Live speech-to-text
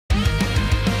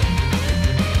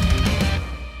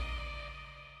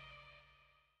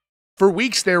For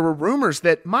weeks, there were rumors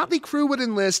that Motley Crue would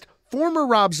enlist former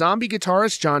Rob Zombie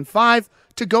guitarist John 5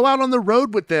 to go out on the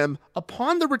road with them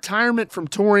upon the retirement from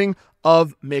touring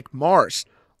of Mick Mars.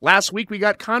 Last week, we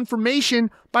got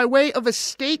confirmation by way of a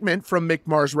statement from Mick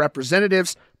Mars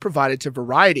representatives provided to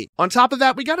Variety. On top of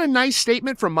that, we got a nice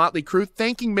statement from Motley Crue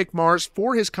thanking Mick Mars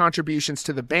for his contributions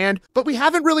to the band, but we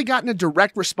haven't really gotten a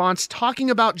direct response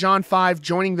talking about John 5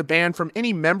 joining the band from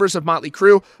any members of Motley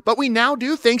Crue, but we now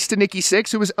do thanks to Nikki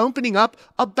Sixx, who is opening up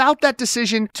about that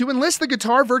decision to enlist the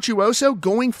guitar virtuoso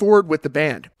going forward with the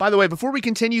band. By the way, before we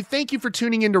continue, thank you for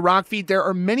tuning into Rockfeed. There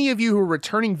are many of you who are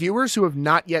returning viewers who have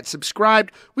not yet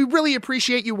subscribed. We really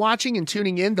appreciate you watching and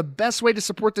tuning in. The best way to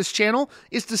support this channel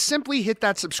is to simply hit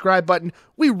that subscribe button.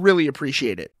 We really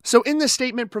appreciate it. So in this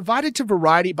statement provided to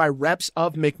Variety by reps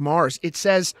of Mick Mars, it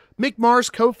says, Mick Mars,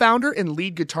 co-founder and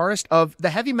lead guitarist of the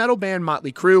heavy metal band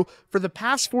Motley Crue for the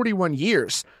past 41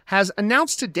 years, has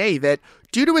announced today that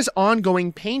due to his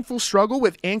ongoing painful struggle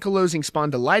with ankylosing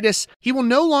spondylitis, he will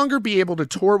no longer be able to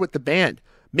tour with the band.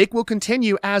 Mick will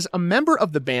continue as a member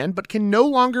of the band, but can no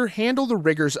longer handle the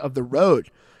rigors of the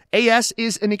road. AS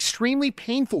is an extremely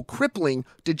painful, crippling,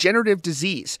 degenerative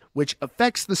disease, which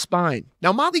affects the spine.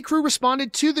 Now, Motley Crue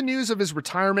responded to the news of his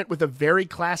retirement with a very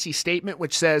classy statement,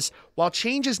 which says, while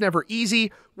change is never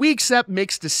easy, we accept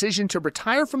Mick's decision to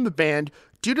retire from the band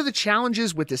due to the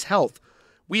challenges with his health.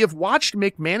 We have watched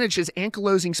Mick manage his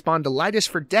ankylosing spondylitis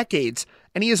for decades,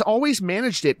 and he has always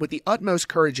managed it with the utmost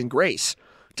courage and grace.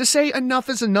 To say enough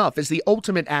is the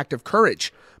ultimate act of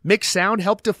courage. Mick's sound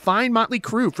helped define Motley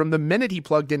Crue from the minute he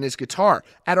plugged in his guitar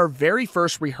at our very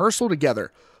first rehearsal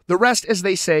together. The rest, as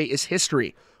they say, is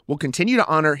history. We'll continue to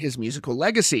honor his musical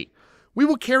legacy. We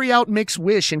will carry out Mick's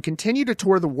wish and continue to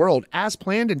tour the world as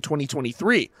planned in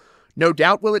 2023. No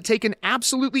doubt will it take an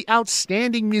absolutely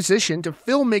outstanding musician to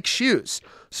fill Mick's shoes.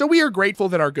 So we are grateful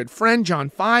that our good friend John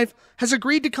 5 has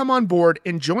agreed to come on board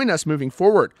and join us moving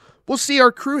forward. We'll see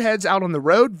our crew heads out on the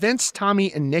road, Vince,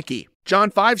 Tommy, and Nikki.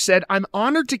 John 5 said, I'm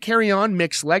honored to carry on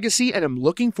Mick's legacy and am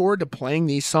looking forward to playing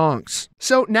these songs.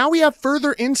 So now we have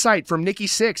further insight from Nikki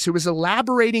Sixx, who is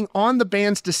elaborating on the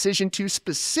band's decision to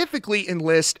specifically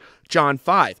enlist John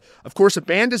 5. Of course, a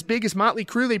band as big as Motley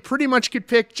Crue, they pretty much could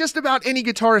pick just about any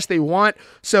guitarist they want,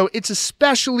 so it's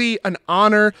especially an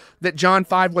honor that John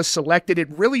 5 was selected. It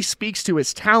really speaks to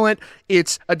his talent.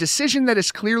 It's a decision that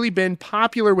has clearly been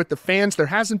popular with the fans. There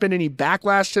hasn't been any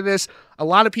backlash to this. A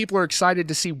lot of people are excited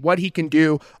to see what he can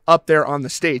do up there on the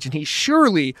stage, and he's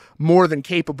surely more than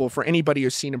capable for anybody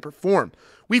who's seen him perform.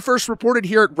 We first reported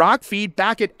here at Rockfeed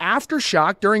back at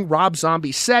Aftershock during Rob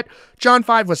Zombie's set. John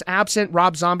 5 was absent.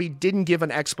 Rob Zombie didn't give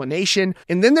an explanation.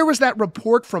 And then there was that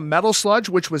report from Metal Sludge,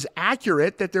 which was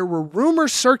accurate, that there were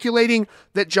rumors circulating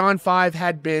that John 5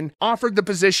 had been offered the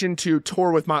position to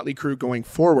tour with Motley Crue going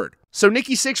forward. So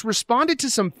Nikki Sixx responded to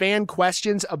some fan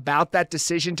questions about that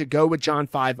decision to go with John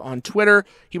 5 on Twitter.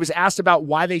 He was asked about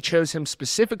why they chose him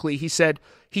specifically. He said,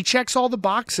 he checks all the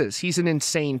boxes. He's an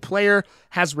insane player,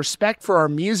 has respect for our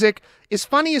music, is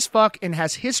funny as fuck, and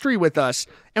has history with us,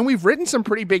 and we've written some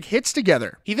pretty big hits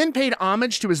together. He then paid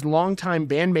homage to his longtime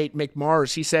bandmate Mick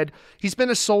Mars. He said, he's been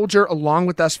a soldier along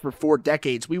with us for 4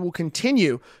 decades. We will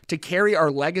continue to carry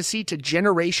our legacy to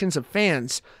generations of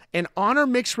fans and honor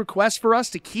Mick's request for us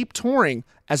to keep touring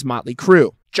as Motley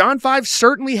Crue. John 5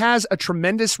 certainly has a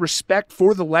tremendous respect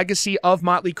for the legacy of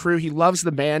Motley Crue. He loves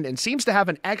the band and seems to have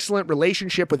an excellent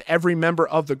relationship with every member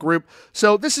of the group.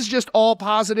 So this is just all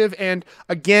positive. And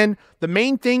again, the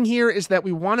main thing here is that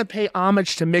we want to pay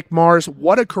homage to Mick Mars.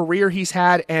 What a career he's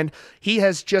had, and he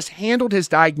has just handled his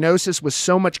diagnosis with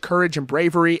so much courage and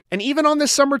bravery. And even on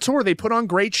this summer tour, they put on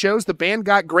great shows. The band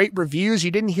got great reviews.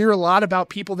 You didn't hear a lot about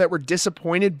people that were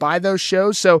disappointed by those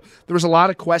shows. So there was a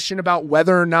lot of question about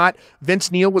whether or not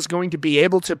Vince Neil was going to be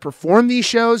able to perform these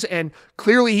shows, and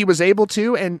clearly he was able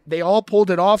to, and they all pulled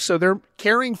it off. So they're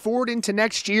carrying forward into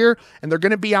next year, and they're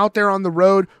going to be out there on the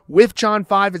road with John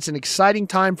 5. It's an exciting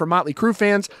time for Motley Crue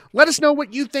fans. Let us know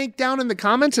what you think down in the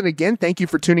comments, and again, thank you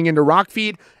for tuning into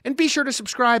Rockfeed, and be sure to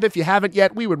subscribe if you haven't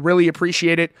yet. We would really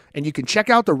appreciate it, and you can check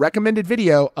out the recommended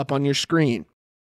video up on your screen.